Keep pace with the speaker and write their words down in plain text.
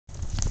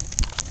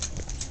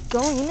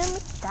going into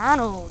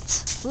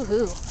McDonald's.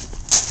 Woohoo.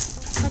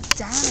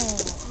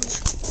 McDonald's.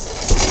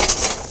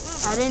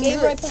 I didn't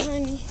do right it.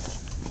 behind me.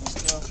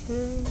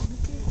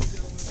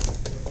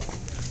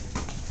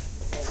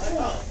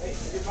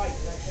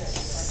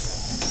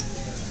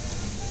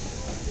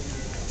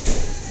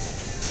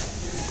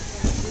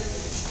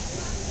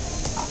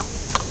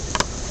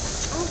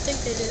 I don't think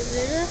they did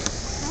they?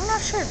 I'm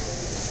not sure.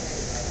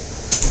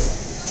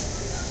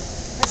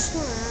 I just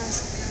want to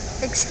ask.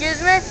 Excuse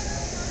me?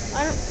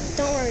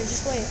 Don't worry,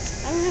 just wait.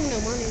 I don't have no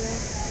money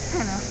though.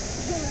 I know.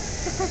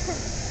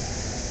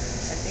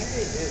 I think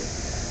they do.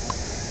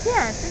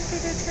 Yeah, I think they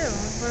do too.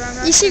 But I'm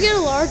not You should get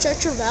a large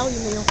extra value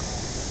meal.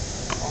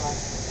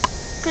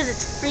 Because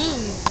it's free.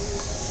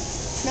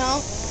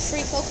 No,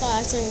 free Coca,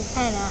 I think.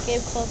 I know.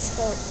 Gabe Club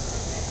Sport.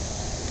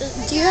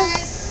 Do you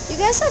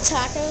guys have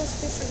tacos?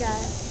 We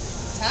forgot.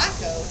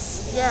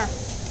 Tacos? Yeah.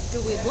 Do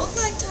we look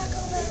like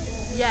Taco Bell?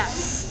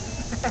 Yes.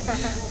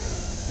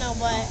 No,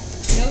 but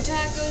No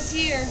tacos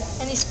here.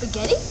 Any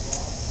spaghetti?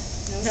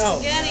 No. I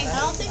Spaghetti.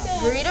 don't think they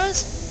have.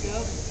 Burritos?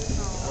 Nope.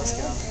 Let's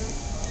go.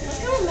 Let's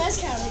go to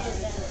Mezcal to get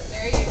that.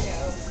 There you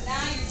go.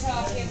 Now you're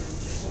talking.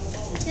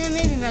 Yeah,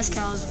 maybe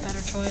mezcal is a better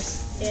choice.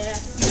 Yeah.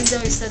 Even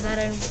though we said that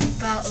in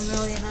about a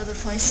million other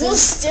places. Well,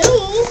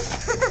 still,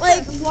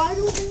 like, why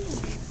do we?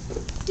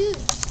 Dude,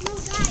 no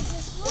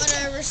guys.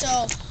 Whatever.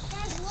 So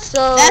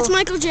So that's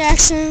Michael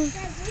Jackson.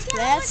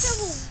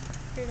 That's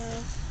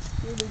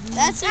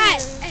That's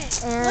guys. it.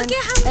 Hey, and, look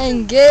at how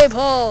and Gabe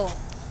Hall.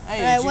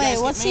 Hey, Alright,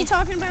 wait. What's he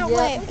talking about?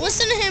 Yeah. Wait,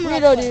 listen to him real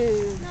Rito quick.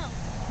 dude. No.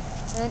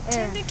 And turn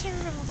Aaron. the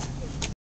camera off.